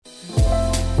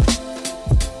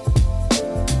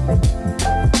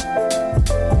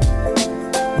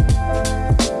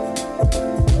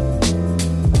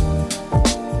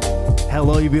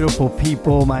you beautiful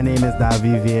people. My name is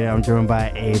David Vieira. I'm joined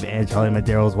by Abe and Charlie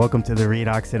Medeiros. Welcome to the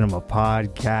Redox Cinema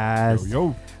Podcast.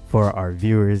 Yo. For our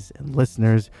viewers and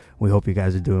listeners, we hope you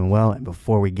guys are doing well. And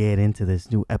before we get into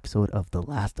this new episode of The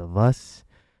Last of Us,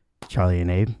 Charlie and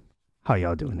Abe, how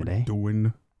y'all doing today?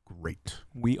 Doing great.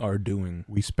 We are doing.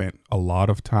 We spent a lot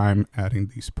of time adding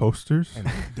these posters And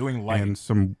doing lighting. and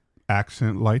some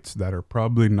accent lights that are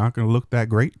probably not going to look that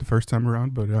great the first time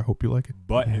around, but I hope you like it.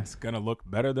 But Yeah. it's going to look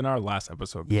better than our last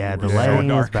episode. Yeah, We the were so lighting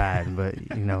was dark. bad, but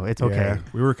it's okay. Yeah,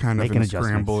 we were kind Making of in a adjustments.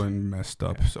 scramble and messed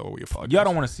up, so we apologize. Y'all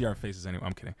don't want to see our faces anyway.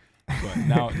 I'm kidding. But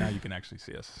now you can actually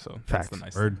see us. So that's the Facts.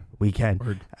 nice Word, thing. We can.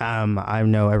 word. I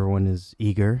know everyone is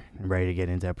eager and ready to get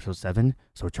into episode 7.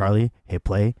 So Charlie, hit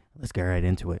play. Let's get right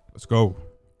into it. Let's go.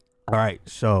 All right.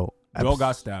 So Joel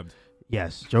got stabbed.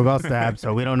 Yes, Joe got stabbed,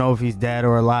 so we don't know if he's dead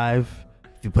or alive.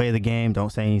 If you play the game, don't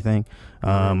say anything.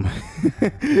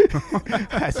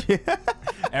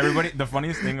 Everybody, the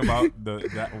funniest thing about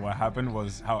what happened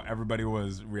was how everybody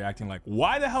was reacting like,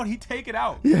 why the hell did he take it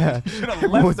out? Yeah. Should have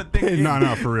left the thing in.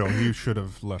 No, for real. You should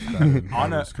have left that in. That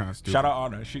Anna, was kind of stupid. shout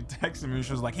out Anna. She texted me and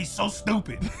she was like, he's so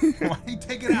stupid. Why did he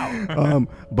take it out?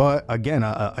 But again,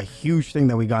 a huge thing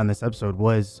that we got in this episode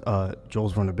was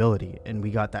Joel's vulnerability, and we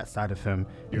got that side of him,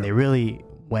 and they really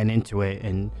went into it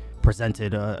and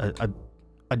presented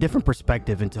a different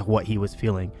perspective into what he was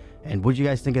feeling. And what did you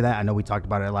guys think of that? I know we talked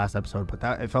about it last episode,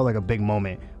 but it felt like a big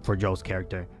moment for Joel's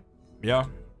character. Yeah,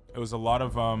 it was a lot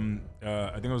of I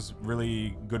think it was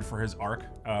really good for his arc.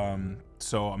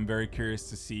 So I'm very curious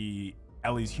to see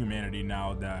Ellie's humanity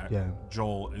now that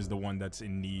Joel is the one that's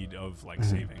in need of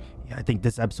saving. Yeah, I think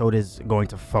this episode is going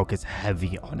to focus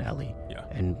heavy on Ellie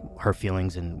and her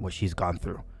feelings and what she's gone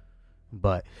through.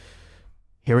 But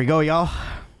here we go, y'all.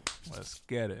 Let's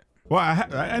get it. Well,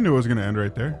 I knew it was going to end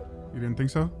right there. You didn't think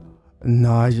so?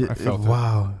 No, I felt it.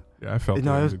 wow. Yeah, I felt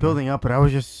No, it was building up, but I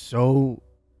was just so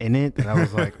in it that I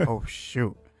was like, oh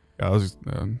shoot. Yeah, it was,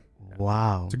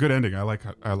 Wow. it's a good ending. I liked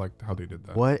how they did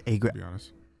that. What a To great. be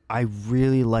honest. I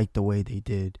really like the way they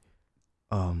did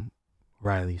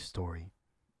Riley's story.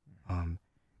 And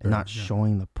not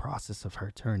showing the process of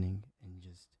her turning, and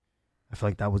just I feel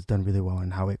like that was done really well,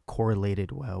 and how it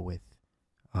correlated well with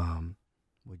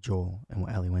Joel and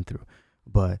what Ellie went through.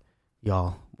 But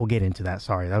y'all, we'll get into that.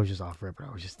 Sorry, that was just off rip, but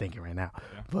I was just thinking right now.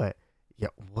 Yeah. But yeah,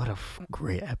 what a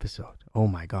great episode. Oh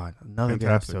my God. Another good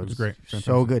Fantastic. episode. It was great. So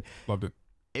Fantastic. good. Loved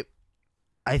it.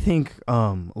 I think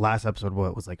last episode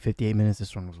was like 58 minutes.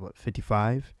 This one was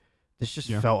 55. This just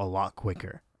felt a lot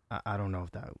quicker. I don't know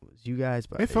if that was you guys,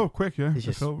 but It felt quick, yeah. it's It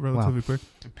just- felt relatively quick.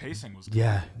 The pacing was good.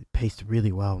 yeah, it paced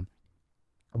really well.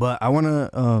 But I want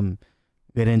to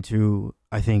get into,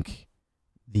 I think,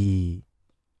 the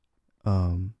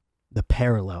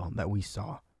parallel that we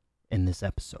saw in this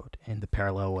episode, and the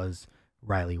parallel was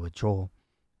Riley with Joel,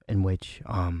 in which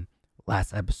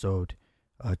last episode,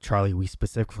 Charlie, we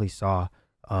specifically saw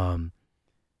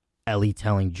Ellie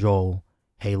telling Joel,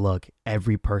 hey, look,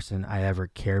 every person I ever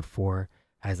cared for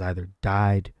has either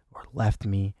died or left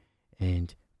me.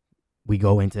 And we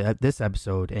go into this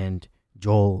episode, and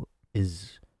Joel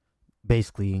is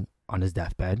basically on his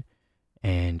deathbed,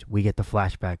 and we get the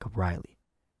flashback of Riley,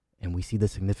 and we see the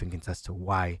significance as to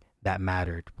why that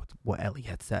mattered with what Ellie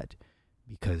had said,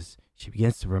 because she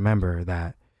begins to remember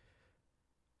that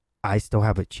I still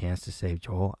have a chance to save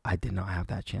Joel. I did not have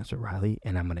that chance with Riley,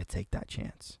 and I'm going to take that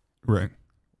chance. Right.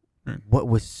 What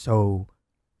was so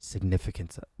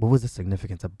significant? What was the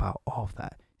significance about all of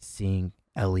that? Seeing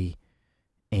Ellie,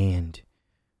 and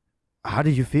how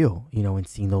did you feel, in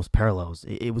seeing those parallels?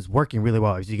 It was working really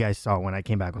well. As you guys saw when I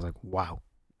came back, I was like, wow,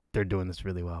 they're doing this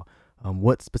really well.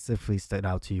 What specifically stood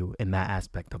out to you in that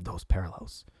aspect of those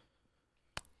parallels?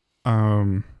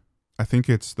 I think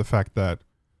it's the fact that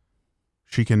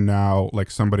she can now, like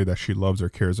somebody that she loves or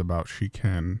cares about, she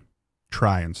can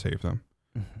try and save them.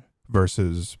 Mm-hmm.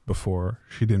 Versus before,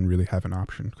 she didn't really have an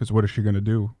option. Because what is she going to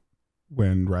do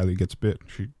when Riley gets bit?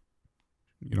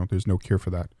 There's no cure for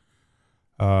that.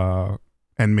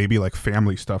 And maybe like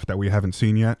family stuff that we haven't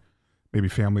seen yet. Maybe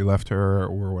family left her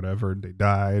or whatever. They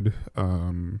died.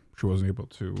 She wasn't able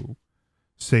to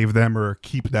save them or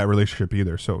keep that relationship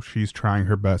either. So she's trying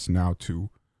her best now to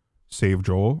save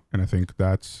Joel. And I think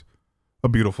that's a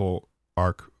beautiful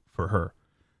arc for her.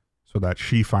 So that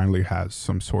she finally has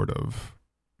some sort of,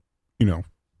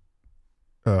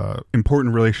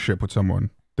 important relationship with someone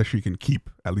that she can keep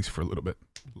at least for a little bit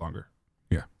longer.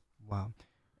 Yeah. Wow.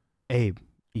 Abe,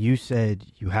 you said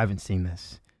you haven't seen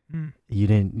this. You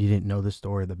didn't know the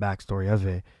story, the backstory of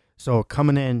it. So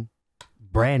coming in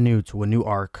brand new to a new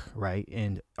arc, right?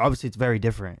 And obviously it's very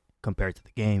different compared to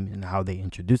the game and how they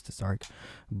introduced this arc.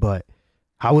 But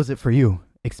how was it for you?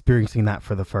 experiencing that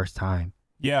for the first time.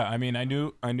 Yeah, I mean, I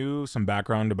knew some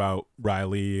background about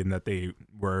Riley and that they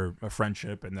were a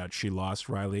friendship and that she lost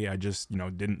Riley. I just,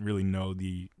 didn't really know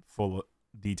the full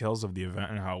details of the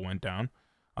event and how it went down.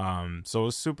 So it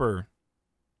was super.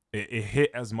 It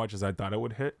hit as much as I thought it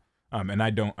would hit. And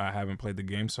I haven't played the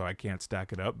game, so I can't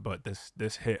stack it up. But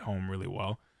this hit home really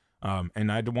well.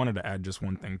 And I wanted to add just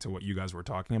one thing to what you guys were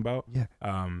talking about. Yeah.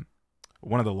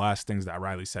 One of the last things that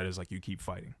Riley said is like, you keep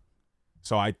fighting.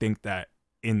 So I think that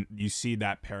you see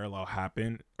that parallel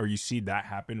happen, or you see that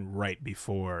happen right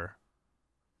before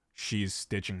she's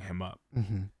stitching him up,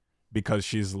 because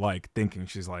she's like,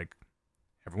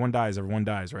 everyone dies,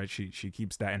 right? She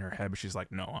keeps that in her head, but she's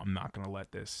like, no, I'm not gonna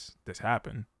let this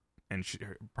happen. And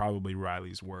probably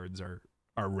Riley's words are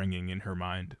ringing in her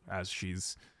mind as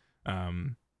she's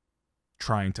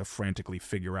trying to frantically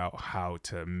figure out how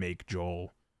to make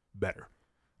Joel better.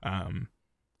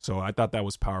 So I thought that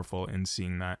was powerful in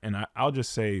seeing that. And I'll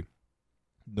just say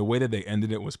the way that they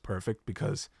ended it was perfect,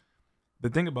 because the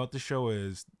thing about the show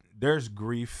is there's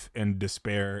grief and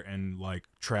despair and like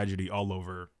tragedy all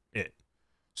over it.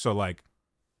 So like,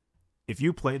 if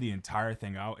you play the entire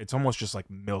thing out, it's almost just like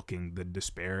milking the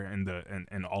despair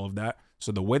and all of that.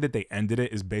 So the way that they ended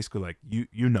it is basically like,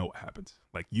 you know what happens.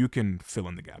 Like, you can fill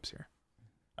in the gaps here.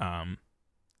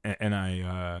 And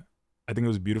I think it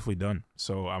was beautifully done.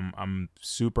 So I'm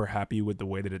super happy with the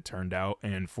way that it turned out.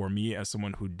 And for me, as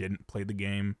someone who didn't play the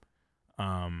game,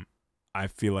 I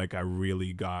feel like I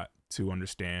really got to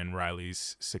understand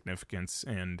Riley's significance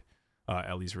and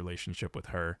Ellie's relationship with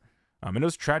her. And it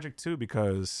was tragic too,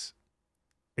 because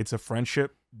it's a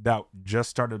friendship that just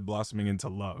started blossoming into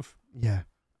love. Yeah.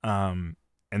 And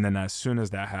then as soon as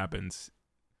that happens,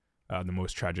 the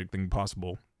most tragic thing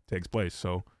possible takes place.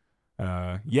 So,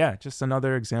 just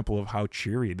another example of how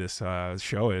cheery this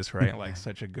show is, right? Like,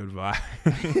 such a good vibe.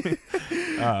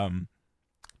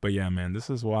 But yeah, man, this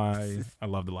is why I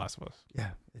love The Last of Us. Yeah,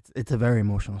 it's a very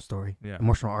emotional story. Yeah.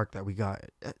 Emotional arc that we got.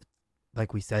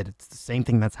 Like we said, it's the same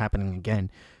thing that's happening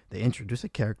again. They introduce a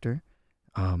character,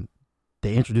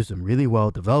 they introduce them really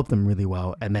well, develop them really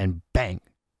well, and then bang,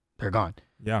 they're gone.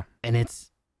 Yeah. And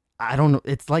I don't know,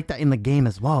 it's like that in the game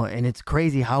as well, and it's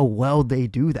crazy how well they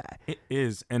do that. It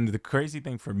is. And the crazy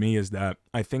thing for me is that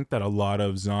I think that a lot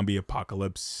of zombie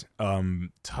apocalypse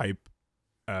type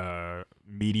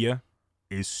media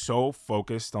is so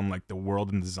focused on like the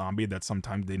world and the zombie that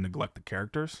sometimes they neglect the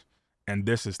characters, and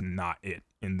this is not it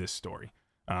in this story.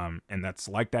 And that's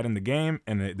like that in the game,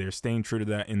 and they're staying true to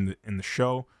that in the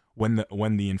show. When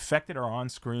the infected are on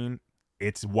screen,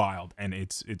 it's wild, and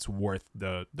it's worth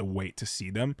the wait to see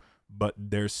them. But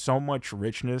there's so much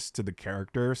richness to the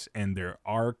characters and their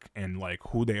arc and like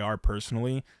who they are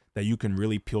personally that you can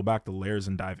really peel back the layers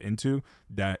and dive into,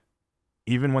 that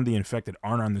even when the infected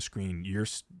aren't on the screen,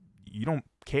 you don't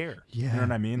care. Yeah. You know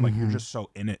what I mean? Like, you're just so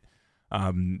in it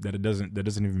that it doesn't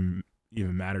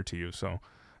even matter to you. So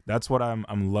that's what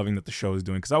I'm loving that the show is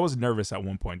doing, because I was nervous at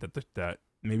one point that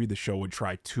maybe the show would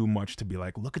try too much to be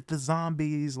like, look at the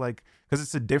zombies, like, because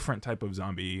it's a different type of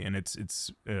zombie, and it's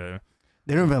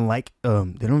they don't even like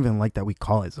that we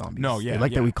call it zombies. No, yeah, they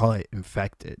like that we call it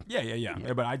infected. Yeah.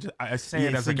 But I say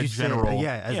it as like a general,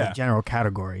 a general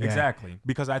category. Yeah. Exactly,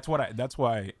 because that's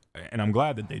why, and I'm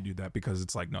glad that they do that, because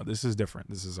it's like, no, this is different.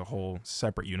 This is a whole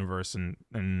separate universe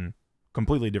and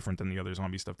completely different than the other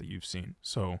zombie stuff that you've seen.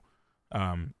 So,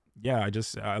 I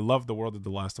love the world of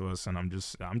The Last of Us, and I'm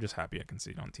just happy I can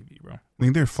see it on TV, bro. I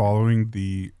think they're following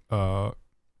the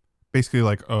basically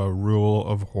like a rule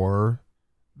of horror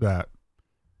that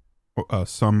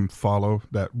some follow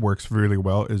that works really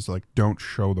well, is like, don't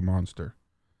show the monster.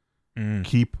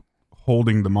 Keep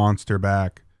holding the monster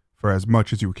back for as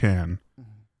much as you can,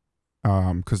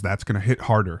 because that's going to hit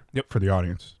harder for the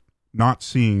audience. Not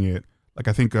seeing it, like,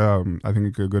 I think a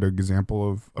good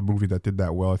example of a movie that did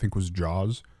that well, I think, was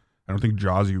Jaws. I don't think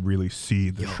Jaws, you really see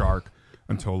the shark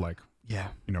until like,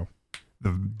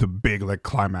 the big like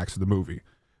climax of the movie,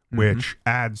 which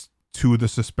adds to the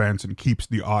suspense and keeps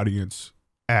the audience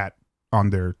on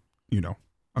their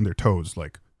toes,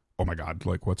 like, oh my God,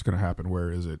 like, what's going to happen? Where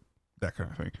is it? That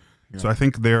kind of thing. Yeah. So I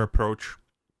think their approach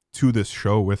to this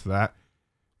show with that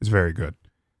is very good,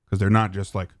 because they're not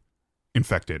just like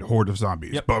infected horde of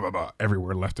zombies, blah, blah, blah,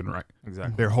 everywhere left and right.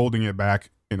 Exactly. They're holding it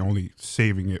back and only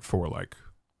saving it for like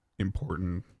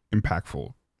important,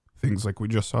 impactful things like we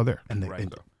just saw there. And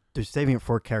they're saving it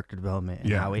for character development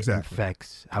and how it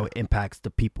affects, how it impacts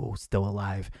the people still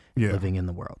alive living in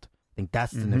the world. I think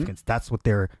that's significance. That's what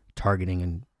they're targeting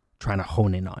and trying to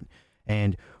hone in on.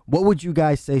 And what would you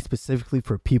guys say specifically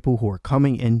for people who are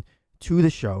coming in to the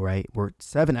show, right? We're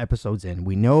 7 episodes in.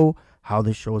 We know how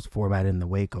this show is formatted and the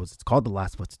way it goes. It's called The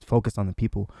Last of Us. It's focused on the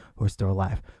people who are still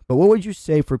alive. But what would you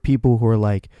say for people who are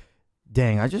like,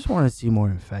 dang, I just want to see more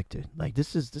infected. Like,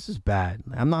 this is bad.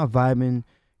 I'm not vibing.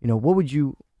 You know, what would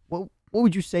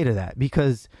you say to that?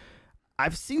 Because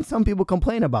I've seen some people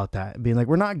complain about that, being like,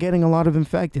 we're not getting a lot of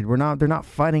infected. They're not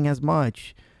fighting as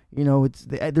much. You know,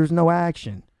 there's no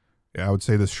action. Yeah, I would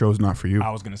say this show's not for you.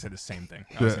 I was going to say the same thing.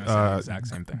 I was going to say the exact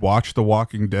same thing. Watch The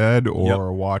Walking Dead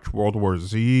or watch World War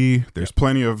Z. There's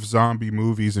plenty of zombie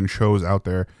movies and shows out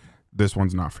there. This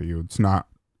one's not for you. It's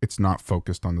not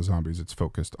focused on the zombies. It's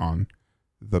focused on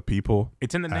the people.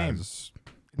 It's in the name. It's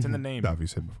in the name. Davi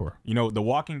said before. You know, The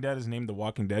Walking Dead is named The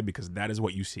Walking Dead because that is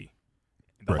what you see.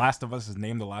 The Last of Us is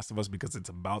named The Last of Us because it's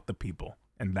about the people.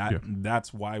 And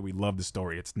that's why we love the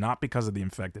story. It's not because of the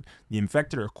infected. The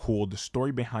infected are cool. The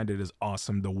story behind it is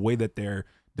awesome. The way that they're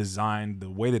designed, the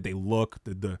way that they look,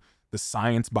 the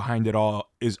science behind it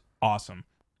all is awesome.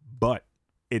 But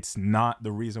it's not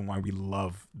the reason why we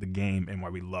love the game and why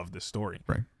we love the story.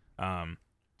 Right.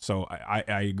 So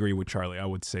I agree with Charlie. I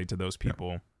would say to those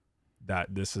people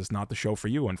that this is not the show for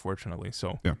you, unfortunately.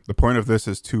 So the point of this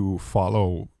is to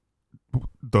follow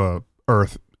the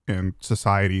Earth and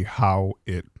society, how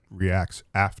it reacts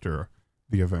after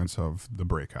the events of the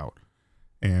breakout,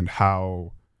 and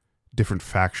how different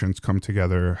factions come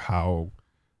together, how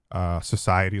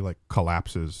society like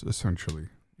collapses essentially,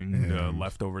 and the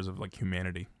leftovers of like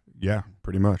humanity. Yeah,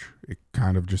 pretty much. It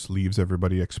kind of just leaves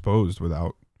everybody exposed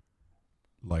without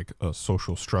like a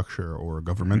social structure or a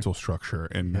governmental structure,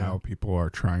 and now people are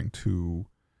trying to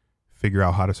figure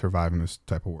out how to survive in this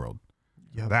type of world.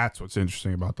 Yeah, that's what's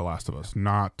interesting about The Last of Us,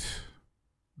 not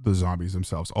the zombies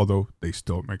themselves, although they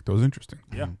still make those interesting.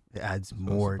 Yeah, it adds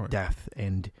more depth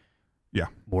and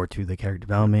more to the character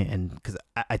development, and because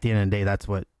at the end of the day, that's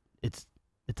what it's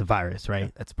a virus,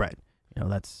 right? That's spread. You know,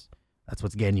 that's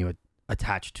what's getting you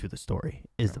attached to the story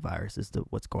is the virus, is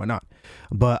what's going on.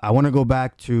 But I want to go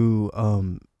back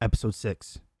to episode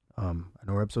 6. I know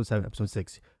we're episode 7, episode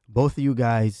 6. Both of you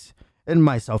guys, and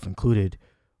myself included,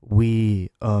 we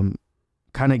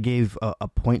kind of gave a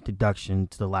point deduction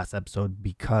to the last episode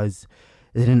because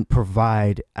it didn't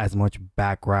provide as much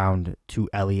background to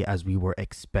Ellie as we were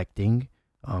expecting,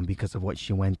 because of what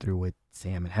she went through with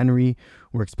Sam and Henry.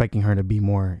 We're expecting her to be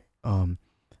more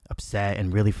upset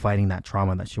and really fighting that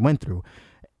trauma that she went through.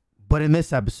 But in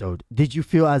this episode, did you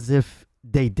feel as if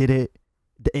they did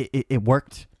it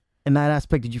worked in that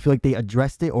aspect? Did you feel like they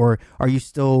addressed it, or are you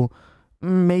still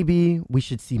maybe we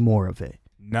should see more of it?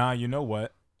 Nah, you know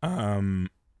what?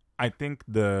 I think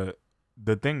the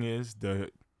thing is the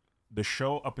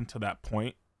show up until that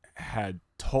point had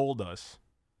told us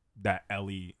that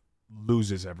Ellie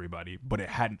loses everybody, but it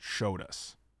hadn't showed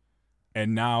us.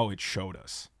 And now it showed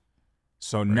us.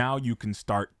 So now you can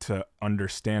start to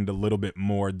understand a little bit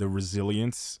more the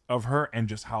resilience of her and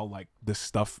just how like this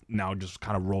stuff now just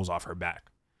kind of rolls off her back.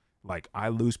 Like, I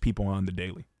lose people on the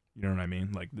daily. You know what I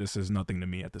mean? Like, this is nothing to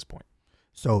me at this point.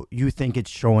 So you think it's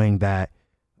showing that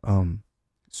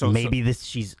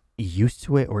she's used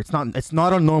to it, or it's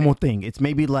not a normal thing. It's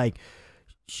maybe like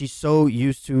she's so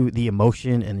used to the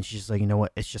emotion and she's like, you know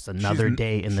what, it's just another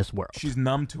day in this world. She's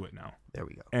numb to it now. There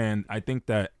we go. And I think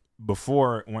that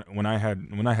before, when I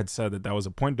had said that was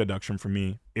a point deduction for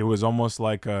me, it was almost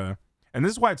like and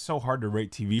this is why it's so hard to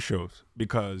rate TV shows,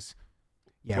 because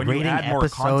when rating you add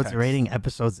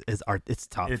episodes is it's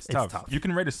tough. It's tough. You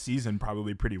can rate a season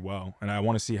probably pretty well, and I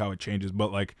want to see how it changes.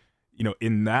 But like, you know,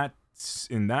 in that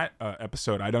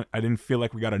episode, I didn't feel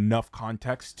like we got enough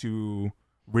context to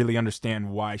really understand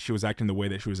why she was acting the way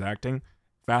that she was acting.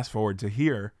 Fast forward to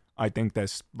here, I think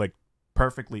that's like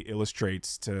perfectly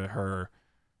illustrates to her,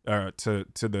 to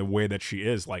the way that she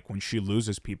is. Like, when she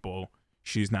loses people,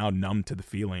 she's now numb to the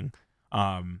feeling.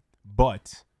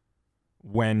 But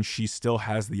when she still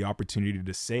has the opportunity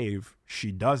to save,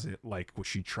 she does it. Like,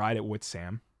 she tried it with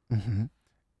Sam,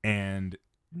 and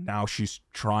now she's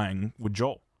trying with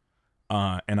Joel.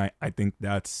 And I think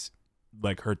that's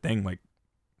like her thing. Like,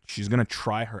 she's gonna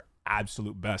try her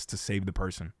absolute best to save the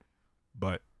person,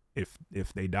 but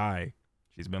if they die,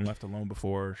 she's been left alone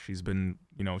before. She's been,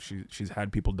 you know, she's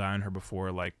had people die on her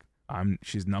before. Like,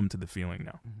 she's numb to the feeling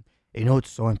now. You know what's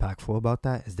so impactful about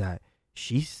that is that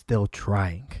she's still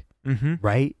trying,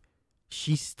 right?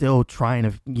 She's still trying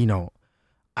to, you know,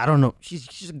 I don't know.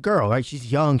 She's a girl, right?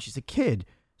 She's young. She's a kid.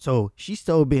 So she's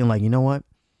still being like, you know what?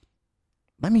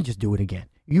 Let me just do it again.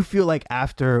 You feel like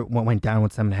after what went down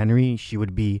with Sam and Henry, she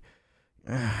would be,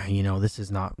 you know, this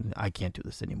is not, I can't do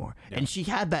this anymore. Yeah. And she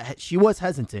had that, she was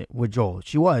hesitant with Joel.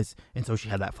 She was. And so she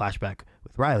had that flashback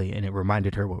with Riley, and it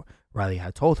reminded her what Riley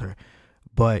had told her.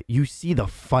 But you see the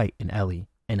fight in Ellie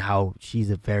and how she's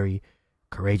a very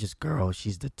courageous girl.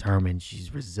 She's determined.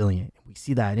 She's resilient. We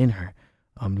see that in her.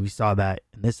 We saw that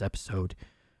in this episode.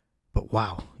 But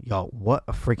wow, y'all, what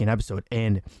a freaking episode.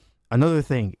 And another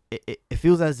thing, it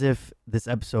feels as if this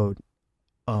episode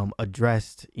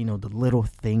addressed, the little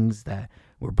things that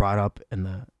were brought up in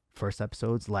the first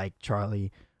episodes, like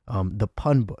Charlie, the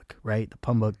pun book, right? The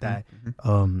pun book that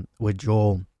with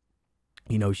Joel,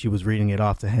 she was reading it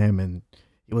off to him and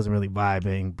he wasn't really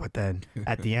vibing. But then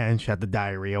at the end, she had the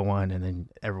diarrhea one, and then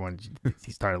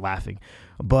he started laughing.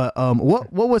 But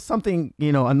what was something,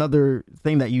 another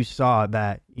thing that you saw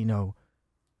that,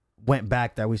 went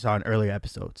back that we saw in earlier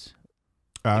episodes?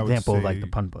 Example of like the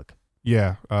pun book.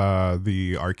 Yeah,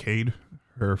 the arcade.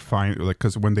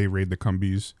 Because when they raid the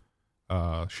Cumbies,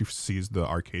 she sees the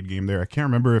arcade game there. I can't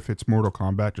remember if it's Mortal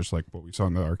Kombat, just like what we saw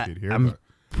in the arcade here. I'm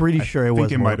pretty sure it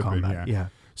was Mortal Kombat. Been, yeah.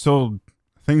 So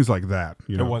things like that.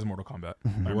 It was Mortal Kombat.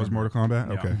 It was Mortal Kombat?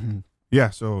 Yeah. Okay. Mm-hmm. Yeah,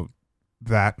 so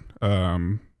that,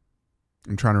 I'm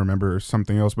trying to remember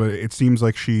something else, but it seems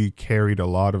like she carried a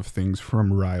lot of things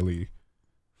from Riley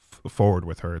forward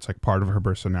with her. It's like part of her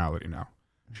personality now.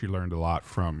 She learned a lot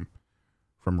from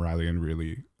Riley and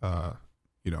really,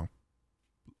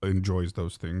 enjoys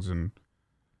those things and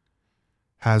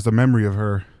has the memory of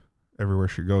her everywhere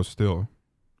she goes still.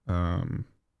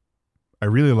 I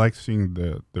really liked seeing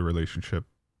the relationship,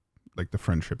 like the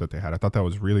friendship that they had. I thought that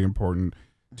was really important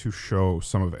to show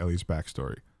some of Ellie's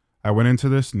backstory. I went into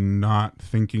this not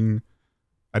thinking,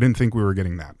 I didn't think we were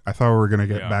getting that. I thought we were going to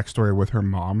get backstory with her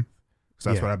mom, because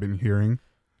that's what I've been hearing.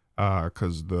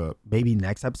 Because maybe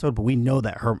next episode, but we know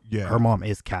that her mom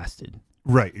is casted.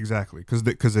 Right, exactly.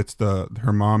 Because it's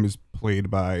her mom is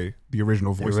played by the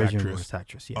original voice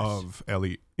actress yes. of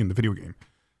Ellie in the video game.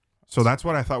 So that's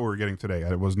what I thought we were getting today.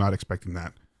 I was not expecting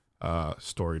that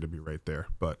story to be right there,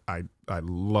 but I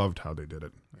loved how they did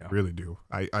it. Yeah. I really do.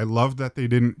 I love that they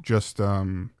didn't just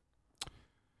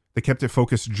they kept it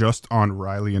focused just on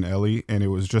Riley and Ellie, and it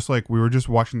was just like we were just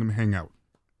watching them hang out.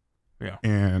 Yeah.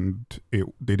 And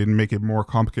they didn't make it more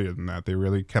complicated than that. They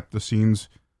really kept the scenes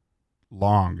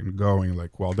long and going.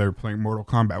 Like while they were playing Mortal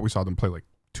Kombat, we saw them play like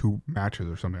 2 matches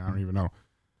or something. I don't even know.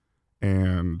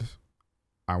 And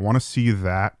I want to see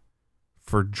that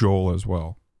for Joel as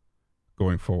well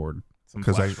going forward. Some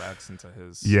flashbacks into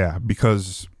his. Yeah,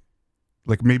 because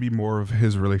like maybe more of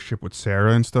his relationship with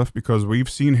Sarah and stuff, because we've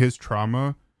seen his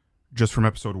trauma just from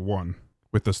episode 1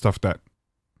 with the stuff that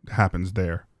happens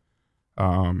there.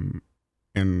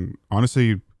 And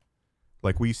honestly,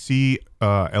 like we see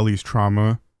Ellie's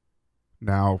trauma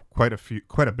now quite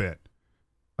a bit.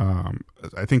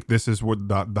 I think this is what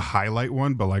the highlight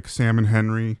one, but like Sam and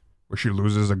Henry, where she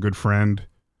loses a good friend,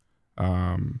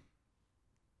 and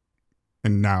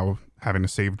now having to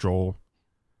save Joel.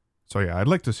 So yeah, I'd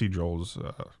like to see Joel's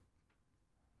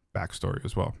backstory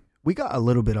as well. We got a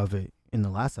little bit of it in the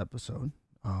last episode.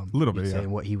 A little bit,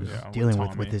 saying what he was dealing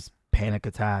with his panic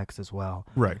attacks as well.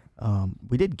 Right.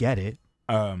 We did get it.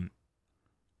 I'm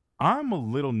a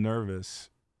little nervous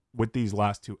with these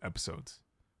last 2 episodes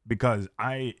because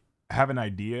I have an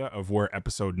idea of where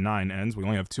episode 9 ends. We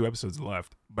only have 2 episodes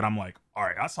left, but I'm like, all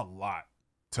right, that's a lot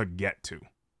to get to.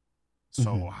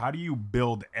 So how do you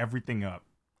build everything up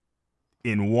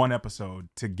in 1 episode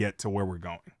to get to where we're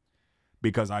going?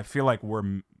 Because I feel like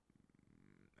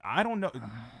I don't know.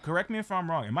 Correct me if I'm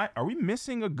wrong. Are we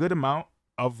missing a good amount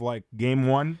of like game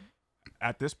 1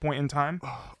 at this point in time?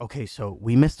 Okay, so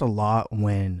we missed a lot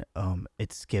when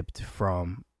it skipped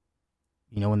from,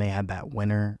 when they had that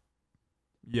winter.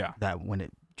 Yeah. That when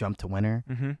it jumped to winter,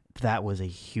 that was a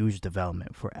huge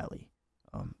development for Ellie.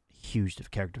 Huge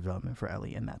character development for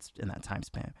Ellie in that time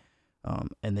span.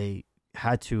 And they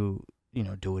had to,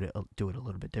 do it a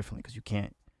little bit differently because you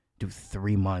can't do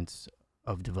 3 months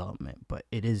of development, but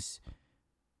it is.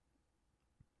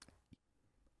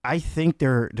 I think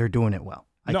they're doing it well.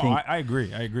 I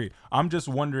agree. I'm just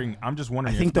wondering. I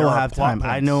think they'll have time.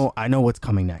 I know what's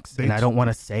coming next, and I don't want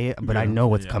to say it, but I know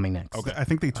what's coming next. Okay, I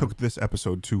think they took this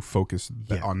episode to focus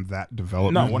on that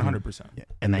development. No, 100%. Yeah.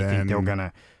 And I think they're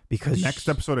gonna because next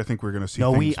episode. I think we're gonna see.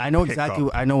 No, I know exactly.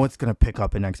 I know what's gonna pick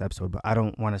up in next episode, but I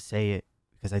don't want to say it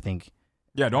because I think.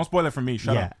 Yeah, don't spoil it for me.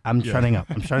 Shut up. I'm shutting up.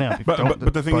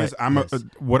 But the thing is,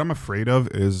 what I'm afraid of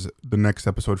is the next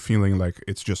episode feeling like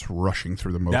it's just rushing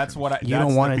through the motions. That's what you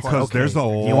don't want it because there's a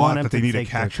lot that they need to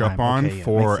catch up on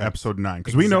for episode 9.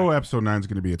 Because we know episode 9 is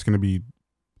going to be. It's going to be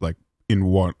like in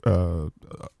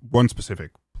one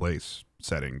specific place,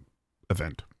 setting,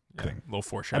 event thing. A little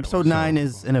foreshadowing. Episode 9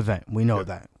 is an event. We know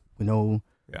that. We know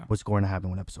what's going to happen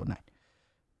with episode 9.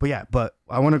 but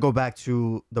I want to go back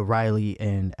to the Riley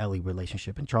and Ellie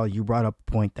relationship. And Charlie, you brought up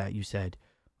a point that you said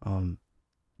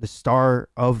the star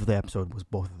of the episode was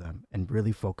both of them, and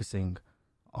really focusing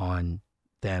on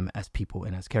them as people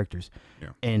and as characters. Yeah.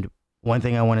 And one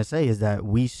thing I want to say is that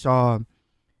we saw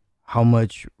how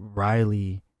much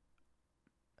Riley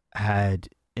had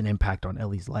an impact on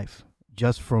Ellie's life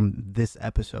just from this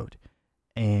episode,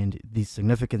 and the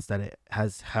significance that it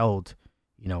has held,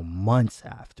 months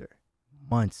after.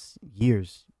 Months,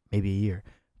 years, maybe a year.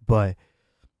 But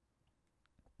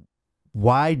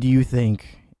why do you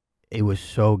think it was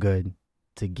so good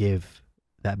to give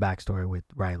that backstory with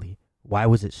Riley? Why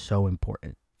was it so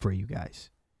important for you guys?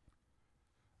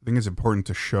 I think it's important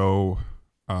to show,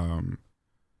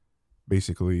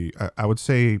 basically, I would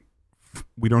say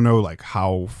we don't know like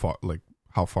how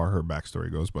far her backstory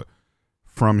goes, but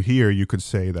from here you could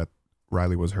say that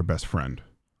Riley was her best friend.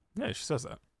 Yeah, she says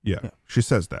that. Yeah. She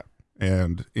says that.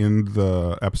 And in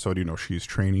the episode, she's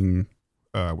training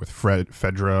with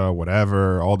Fedra,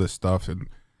 whatever, all this stuff. And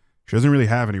she doesn't really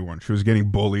have anyone. She was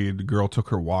getting bullied. The girl took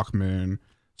her Walkman.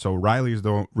 So Riley's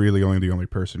really only the only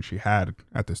person she had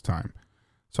at this time.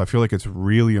 So I feel like it's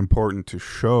really important to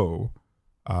show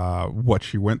what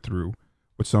she went through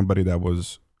with somebody that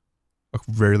was a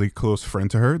very close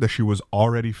friend to her, that she was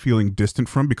already feeling distant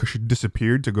from because she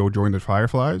disappeared to go join the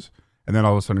Fireflies. And then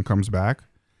all of a sudden comes back.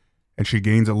 And she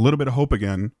gains a little bit of hope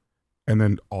again, and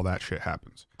then all that shit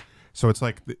happens. So it's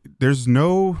like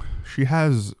she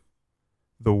has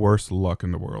the worst luck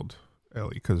in the world,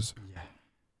 Ellie, because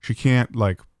she can't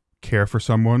like care for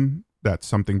someone that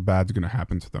something bad's gonna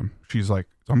happen to them. She's like,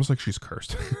 it's almost like she's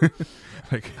cursed.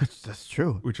 Like that's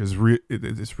true. Which is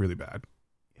it's really bad.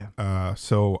 Yeah.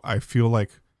 So I feel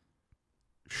like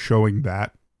showing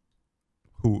that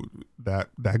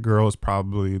that girl is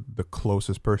probably the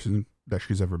closest person that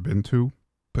she's ever been to,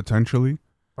 potentially.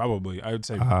 Probably, I would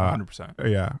say 100%.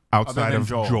 Yeah, outside of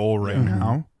Joel right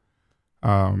now,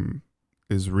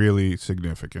 is really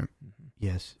significant.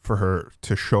 Yes, for her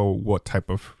to show what type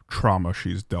of trauma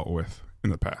she's dealt with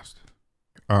in the past.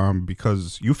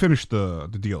 Because you finished the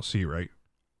DLC, right?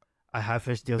 I have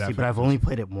finished DLC, but I've only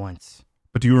played it once.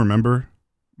 But do you remember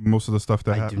most of the stuff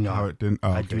that happened? Do not. How it didn't?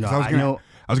 Oh, I okay. do not.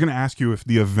 I was gonna ask you if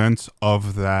the events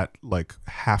of that like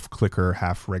half clicker,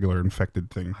 half regular infected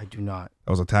thing I do not.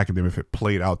 that was attacking them, if it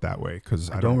played out that way, because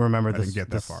I don't remember I didn't get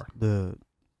that far. The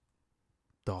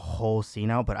whole scene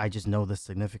out, but I just know the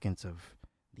significance of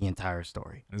the entire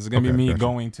story. This is gonna be me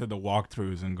going to the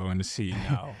walkthroughs and going to see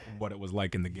now what it was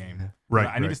like in the game. Right.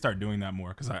 I need to start doing that more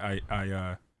because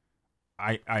I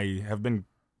have been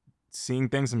seeing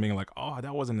things and being like, oh,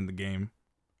 that wasn't in the game,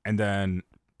 and then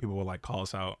people will like call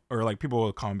us out, or like people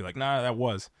will call and be like, nah, that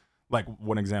was. Like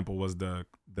one example was the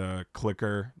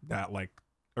clicker that like,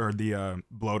 or the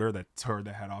bloater that tore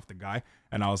the head off the guy,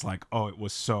 and I was like, oh, it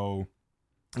was so.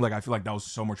 Like, I feel like that was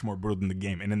so much more brutal than the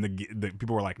game. And then the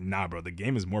people were like, nah, bro, the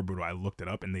game is more brutal. I looked it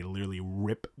up, and they literally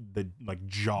rip the, like,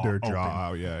 jaw Their open. jaw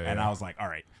out, yeah. And I was like, all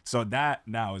right. So that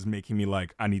now is making me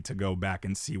like, I need to go back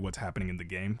and see what's happening in the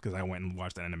game, because I went and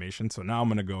watched that animation. So now I'm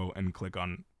going to go and click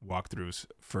on walkthroughs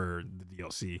for the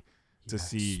DLC to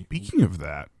see. Speaking of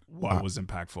that, what was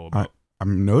impactful about.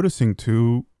 I'm noticing,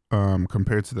 too,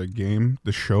 compared to the game,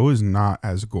 the show is not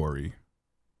as gory.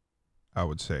 I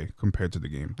would say, compared to the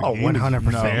game. The game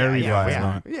 100%. Very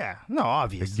violent. Yeah, no,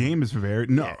 obviously. The game is very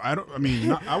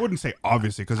I wouldn't say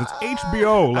obviously, because it's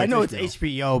HBO. Like I know HBO. it's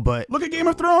HBO, but look at Game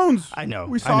of Thrones. I know.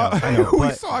 We saw I know, we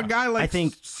saw a guy like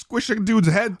squish a dude's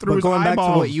head through his going eyeballs.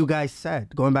 back to what you guys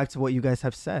said, going back to what you guys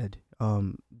have said,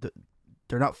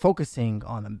 they're not focusing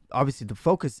on them. Obviously, the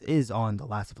focus is on The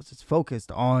Last of Us. It's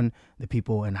focused on the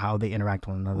people and how they interact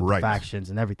with one another, the factions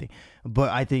and everything. But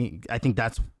I think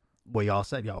that's what y'all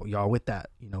said. Y'all with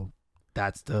that.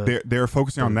 That's the they're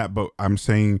focusing on that. But I'm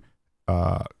saying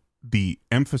the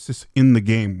emphasis in the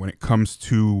game when it comes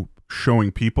to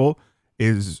showing people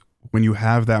is when you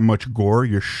have that much gore,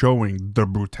 you're showing the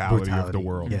brutality of the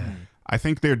world. Yeah. I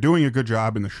think they're doing a good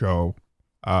job in the show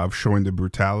of showing the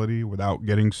brutality without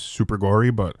getting super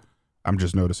gory, but I'm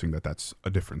just noticing that that's a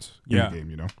difference in the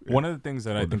game, One of the things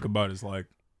that I think about is like,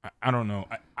 I don't know,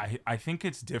 I think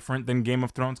it's different than Game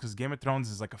of Thrones, because Game of Thrones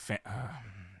is like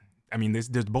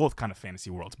there's both kind of fantasy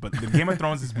worlds, but the Game of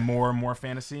Thrones is more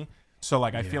fantasy. So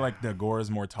like, I feel like the gore is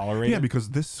more tolerated. Yeah, because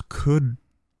this could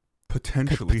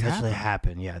potentially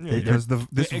happen. Yeah, because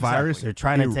this virus, they're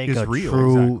trying to take a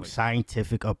true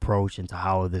scientific approach into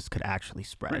how this could actually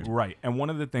spread. Right. And one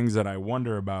of the things that I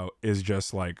wonder about is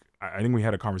just like, I think we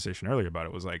had a conversation earlier about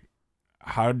it, was like,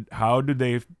 how do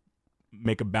they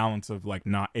make a balance of like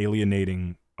not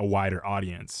alienating a wider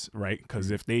audience, right? Because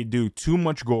if they do too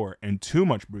much gore and too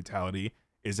much brutality,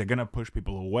 is it gonna push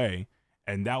people away?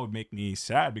 And that would make me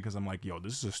sad because I'm like, yo,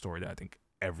 this is a story that I think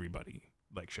everybody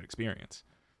like should experience.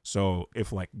 So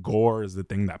if like gore is the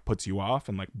thing that puts you off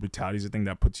and like brutality is the thing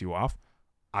that puts you off,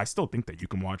 I still think that you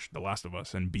can watch The Last of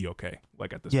Us and be okay.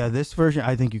 Like at this point. This version,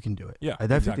 I think you can do it. Yeah, I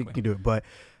definitely think you can do it. But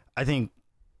I think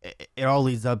it all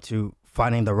leads up to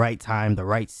finding the right time, the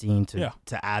right scene to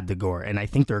add the gore. And I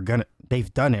think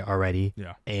they've done it already.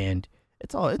 Yeah. And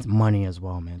it's money as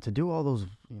well, man. To do all those,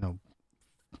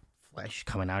 flesh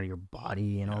coming out of your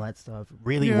body and all that stuff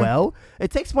really well, it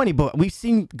takes money. But we've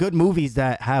seen good movies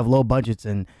that have low budgets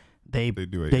and they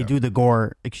do the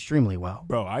gore extremely well.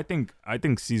 Bro, I think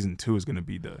season 2 is gonna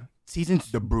be the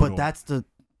brutal. But that's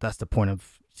the point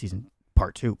of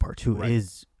part 2. Part 2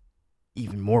 is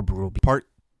even more brutal. Part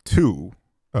 2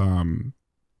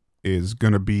 is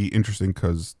gonna be interesting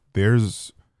because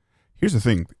here's the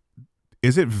thing.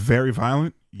 Is it very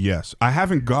violent? Yes. I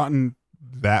haven't gotten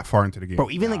that far into the game. Bro,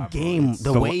 even the game,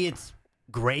 the way it's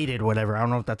graded, whatever, I don't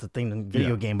know if that's a thing in the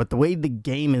video game, but the way the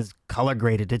game is color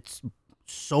graded, it's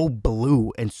so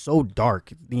blue and so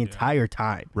dark the entire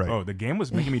time. Right. Oh, the game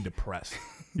was making me depressed.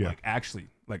 Like actually,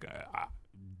 like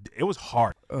it was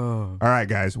hard. All right,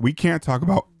 guys, we can't talk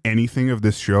about anything of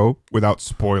this show without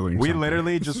spoiling. We something.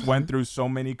 literally just went through so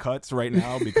many cuts right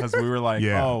now because we were like,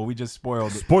 oh, we just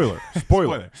spoiled it. Spoiler.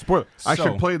 I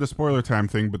should play the spoiler time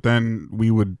thing, but then we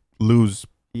would lose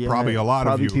probably a lot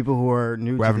of you people who are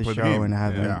new to the show and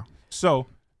haven't. Yeah. So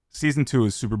season 2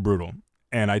 is super brutal,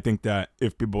 and I think that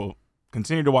if people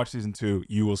continue to watch season 2,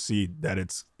 you will see that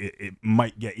it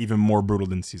might get even more brutal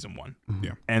than season 1.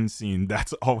 Yeah. End scene.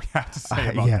 That's all we have to say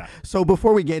about that. So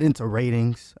before we get into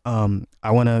ratings, I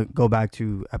want to go back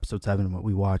to episode 7, what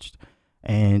we watched,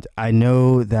 and I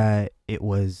know that it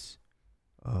was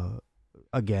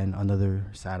again another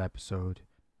sad episode,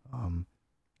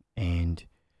 and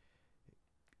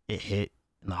it hit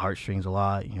in the heartstrings a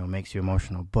lot. Makes you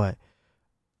emotional, but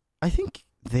I think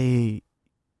they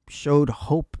showed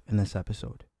hope in this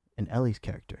episode in Ellie's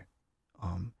character,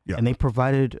 and they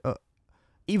provided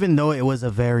even though it was a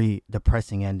very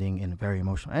depressing ending and a very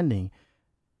emotional ending,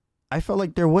 I felt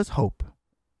like there was hope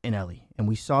in Ellie, and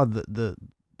we saw the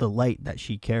light that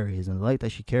she carries, and the light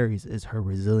that she carries is her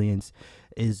resilience,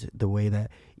 is the way that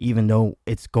even though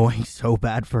it's going so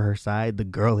bad for her side, the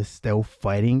girl is still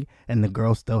fighting and the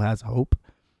girl still has hope.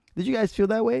 Did you guys feel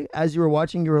that way as you were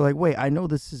watching? You were like, wait, I know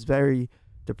this is very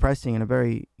depressing and a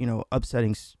very,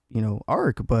 upsetting,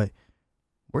 arc, but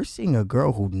we're seeing a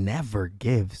girl who never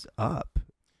gives up.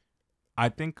 I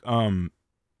think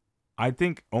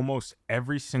almost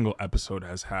every single episode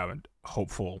has had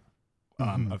hopeful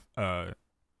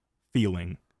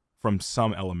feeling from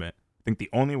some element. I think the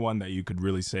only one that you could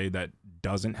really say that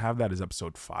doesn't have that is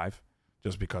episode 5,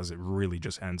 just because it really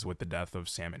just ends with the death of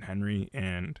Sam and Henry,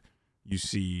 and you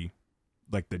see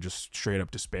like the just straight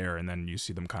up despair, and then you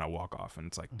see them kind of walk off, and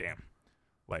it's like, damn,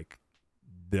 like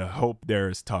the hope there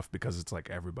is tough because it's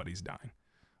like everybody's dying.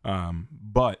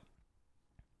 But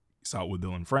we saw it with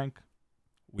Bill and Frank.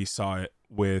 We saw it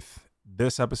with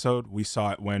this episode. We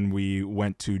saw it when we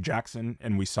went to Jackson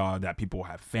and we saw that people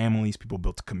have families, people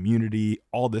built a community,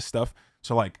 all this stuff.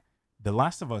 So like The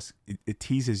Last of Us, it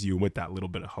teases you with that little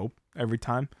bit of hope every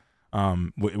time.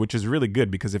 Which is really good,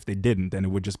 because if they didn't, then it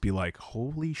would just be like,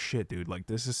 holy shit, dude, like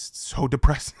this is so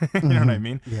depressing. You know what I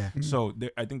mean? Yeah. So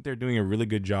I think they're doing a really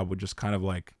good job with just kind of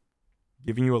like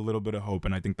giving you a little bit of hope.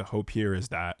 And I think the hope here is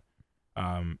that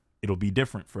it'll be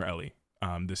different for Ellie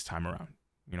this time around.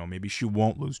 Maybe she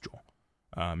won't lose Joel.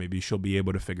 Maybe she'll be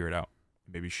able to figure it out.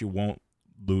 Maybe she won't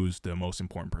lose the most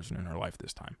important person in her life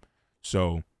this time.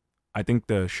 So I think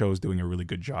the show's doing a really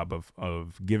good job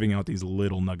of giving out these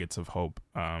little nuggets of hope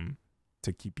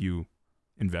to keep you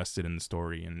invested in the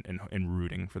story and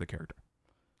rooting for the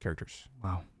characters.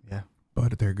 Wow. Yeah.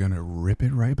 But they're going to rip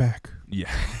it right back.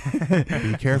 Yeah.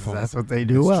 Be careful. That's what they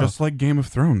do well. It's just like Game of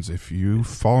Thrones. If you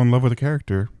fall in love with a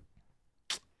character,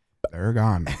 they're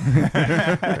gone.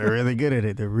 They're really good at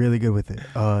it. They're really good with it.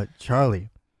 Charlie,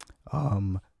 if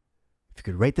you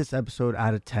could rate this episode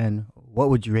out of 10, what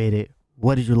would you rate it?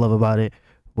 What did you love about it?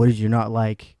 What did you not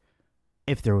like?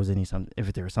 If there was something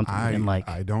you didn't like.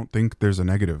 I don't think there's a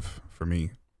negative for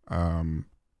me.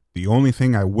 The only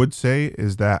thing I would say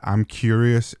is that I'm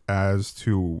curious as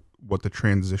to what the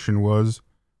transition was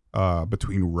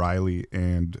between Riley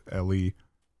and Ellie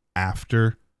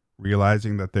after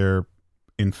realizing that they're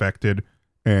infected,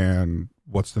 and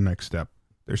what's the next step.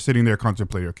 They're sitting there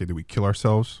contemplating, okay, do we kill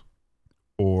ourselves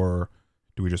or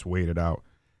do we just wait it out?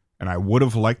 And I would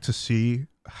have liked to see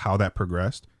how that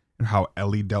progressed and how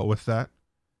Ellie dealt with that,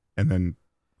 and then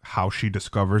how she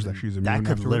discovers that she's immune. That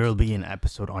could afterwards. literally be an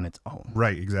episode on its own.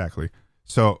 Right, exactly.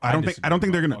 So I don't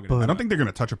think they're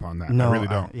gonna touch upon that. No, I really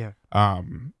don't. Yeah.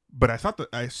 But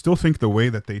I still think the way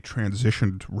that they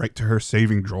transitioned right to her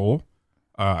saving Joel,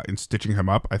 and stitching him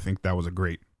up, I think that was a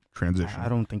great transition. I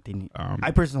don't think they need.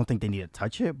 I personally don't think they need to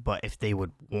touch it. But if they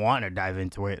would want to dive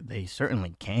into it, they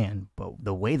certainly can. But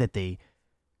the way that they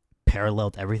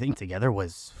paralleled everything together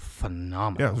was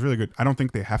phenomenal. Yeah, it was really good. I don't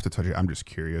think they have to touch it. I'm just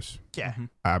curious. Yeah.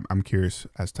 I'm curious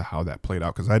as to how that played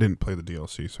out because I didn't play the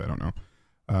DLC, so I don't know.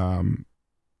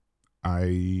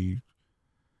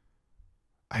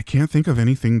 I can't think of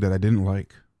anything that I didn't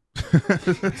like.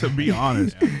 To be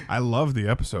honest, I love the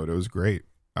episode. It was great.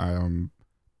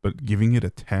 But giving it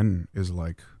a 10 is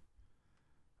like,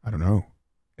 I don't know.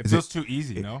 It feels too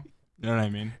easy, no? You know what I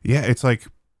mean? Yeah, it's like,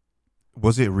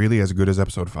 was it really as good as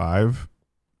episode 5?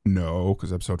 No,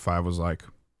 because episode 5 was like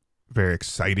very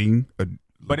exciting,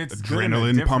 but it's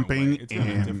adrenaline pumping. It's in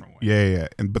a different way. Yeah.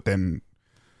 But then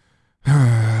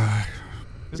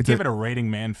just give it a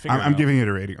rating, man. I'm giving it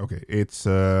a rating. Okay, it's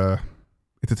a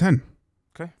 10.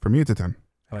 Okay, for me, it's a 10.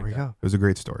 I like there we that. go. It was a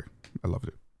great story. I loved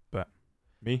it. But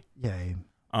me, yeah.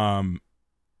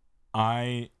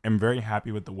 I am very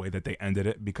happy with the way that they ended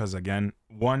it because, again,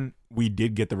 one, we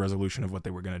did get the resolution of what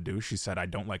they were going to do. She said, I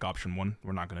don't like option 1.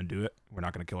 We're not going to do it. We're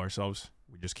not going to kill ourselves.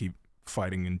 We just keep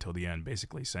fighting until the end,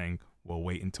 basically saying, we'll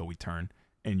wait until we turn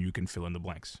and you can fill in the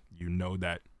blanks. You know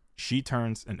that she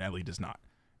turns and Ellie does not.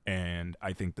 And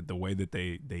I think that the way that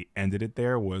they ended it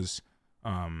there was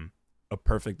a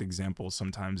perfect example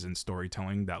sometimes in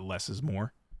storytelling that less is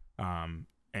more. And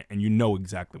you know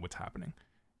exactly what's happening.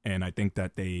 And I think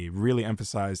that they really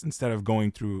emphasized, instead of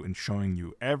going through and showing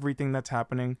you everything that's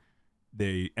happening,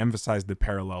 they emphasized the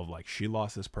parallel of like, she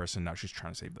lost this person, now she's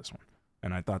trying to save this one.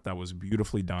 And I thought that was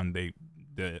beautifully done.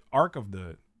 The arc of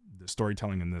the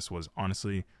storytelling in this was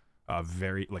honestly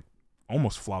very, like,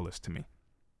 almost flawless to me.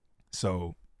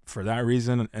 So for that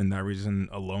reason and that reason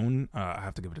alone, I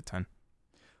have to give it a 10.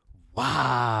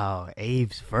 Wow,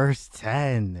 Abe's first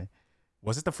 10.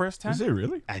 Was it the first 10? Is it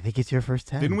really? I think it's your first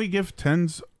 10. Didn't we give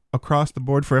 10s across the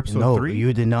board for episode 3? No,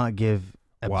 you did not give.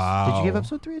 Wow. Did you give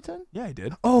episode 3 a 10? Yeah, I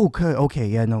did. Oh, okay.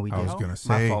 Yeah, no, we did. I was gonna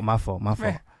say, my fault.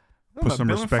 Put some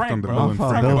respect on the bro. Bill and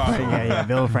Frank. Bill Frank, yeah.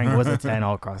 Bill and Frank was a 10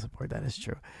 all across the board. That is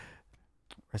true.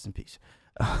 Rest in peace.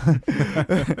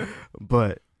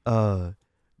 But no,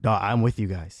 I'm with you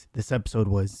guys. This episode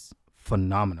was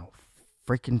phenomenal,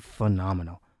 freaking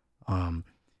phenomenal.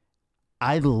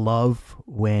 I love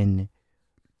when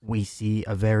we see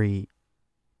a very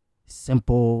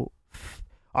simple.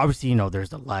 Obviously, you know, there's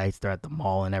the lights. They're at the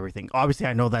mall and everything. Obviously,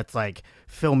 I know that's like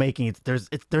filmmaking.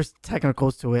 There's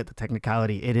technicals to it. The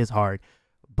technicality, it is hard,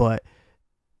 but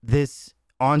this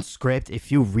on script,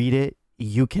 if you read it,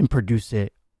 you can produce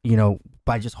it, you know,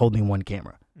 by just holding one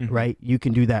camera, right? You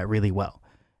can do that really well.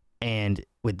 And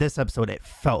with this episode, it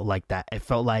felt like that. It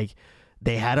felt like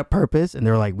they had a purpose, and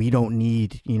they're like, we don't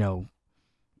need, you know,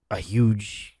 a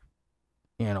huge,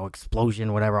 you know,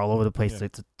 explosion, whatever, all over the place to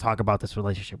talk about this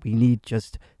relationship. We need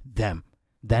just them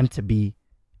to be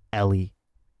Ellie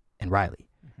and Riley.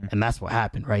 And that's what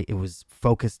happened, right? It was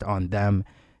focused on them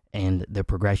and the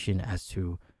progression as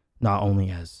to not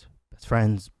only as best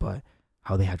friends, but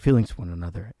how they had feelings for one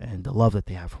another and the love that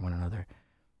they have for one another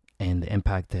and the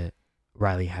impact that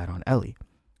Riley had on Ellie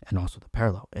and also the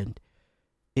parallel. And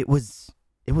it was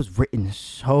written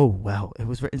so well. It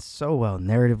was written so well,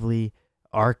 narratively,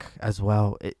 arc as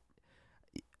well.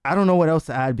 I don't know what else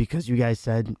to add because you guys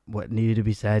said what needed to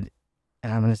be said,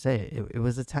 and I'm gonna say it. It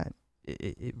was a 10.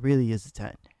 It really is a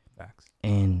 10. Facts.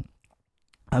 And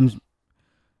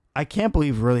I can't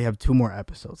believe we really have 2 more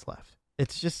episodes left.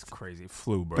 It's just crazy.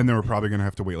 Flew, bro. And then we're probably gonna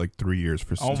have to wait like 3 years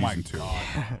for season 2.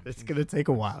 God. It's gonna take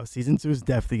a while. Season 2 is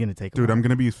definitely gonna take a while. Dude, I'm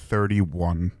gonna be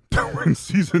 31 when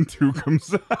season 2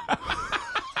 comes out.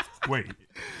 Wait,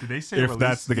 did they say If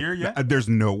that's the year yet? there's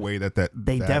no way that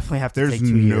they definitely have to there's take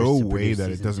 2 years. no to way produce that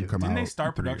it season doesn't 2. come out. Didn't they start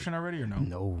in 3 production years. already or no?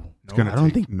 No, It's gonna I don't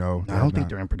take- think. No, I don't think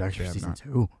they're in production for season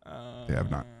 2. They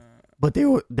have not. But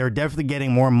they're definitely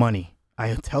getting more money.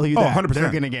 I tell you Oh, that 100%.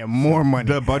 they're gonna get more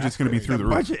money. The budget's gonna be through the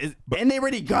roof. budget is, and they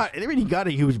already got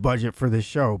a huge budget for this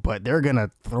show, but they're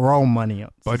gonna throw money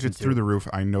up. Budget's through the roof.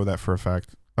 I know that for a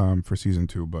fact. For season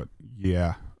 2, but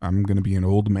yeah, I'm gonna be an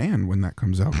old man when that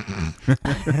comes out.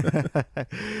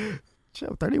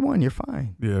 Chill, 31, you're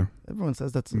fine. Yeah. Everyone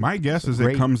says that's My guess is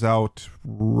great. it comes out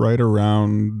right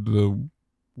around the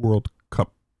World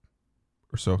Cup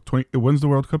or so. When's the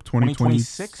World Cup?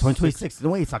 2026? 2026. No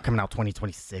way, it's not coming out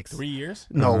 2026. 3 years?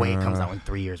 No way, it comes out in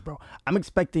 3 years, bro. I'm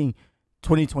expecting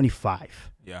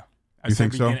 2025. Yeah. You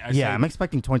think so? Yeah, I'm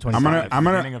expecting 2025.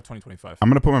 Beginning of 2025. I'm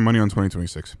gonna put my money on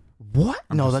 2026. What?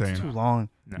 I'm No, just that's saying. too long.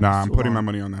 Nah, I'm too putting long.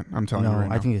 my money on that. I'm telling you No, right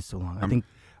now. I think it's too long.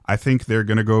 I think they're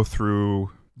gonna go through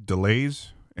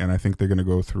delays, and I think they're gonna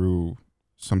go through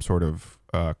some sort of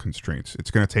constraints. It's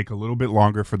gonna take a little bit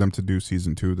longer for them to do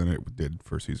season 2 than it did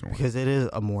for season 1. because it is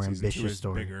a more Season 2 ambitious is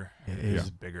story. Bigger. It It is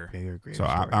is bigger. Bigger, greater So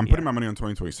story. I'm putting my money on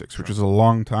 2026, which is a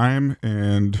long time,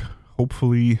 and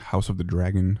hopefully House of the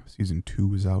Dragon season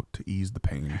 2 is out to ease the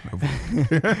pain of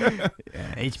Yeah,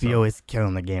 HBO is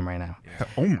killing the game right now.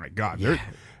 Oh my god, Yeah.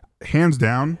 they're hands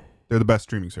down, they're the best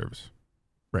streaming service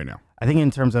right now. I think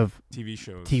in terms of TV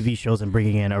shows. TV shows and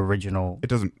bringing in original It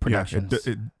doesn't productions.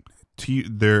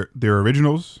 Their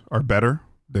originals are better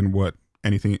than what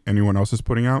anyone else is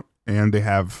putting out, and they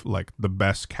have like the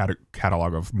best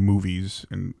catalog of movies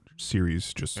and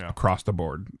series just across the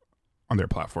board on their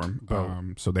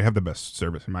platform. So they have the best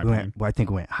service in my opinion. I think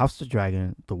we went House of the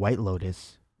Dragon, The White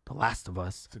Lotus, The Last of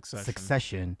Us,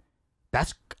 Succession.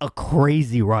 That's a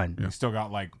crazy run. You still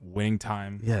got like Winning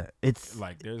Time. Yeah, it's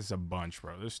Like there's a bunch,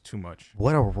 bro. There's too much.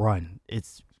 what a run.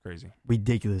 It's Crazy.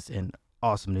 ridiculous and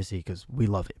awesome to see because we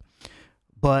love it.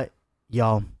 But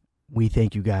y'all, we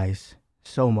thank you guys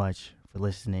so much for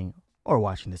listening or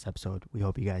watching this episode. We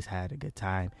hope you guys had a good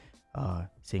time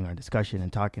seeing our discussion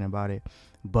and talking about it.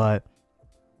 But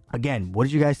again, what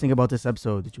did you guys think about this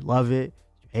episode? Did you love it?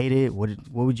 Did you hate it? What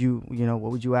would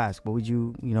you ask? What would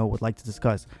you would like to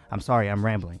discuss? I'm sorry, I'm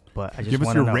rambling, but I just Give us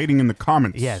want your to know. rating in the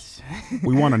comments. Yes.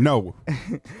 We want to know.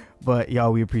 But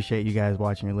y'all, we appreciate you guys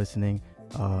watching and listening.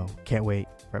 Can't wait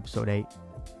for episode 8.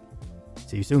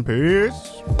 See you soon.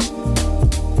 Peace.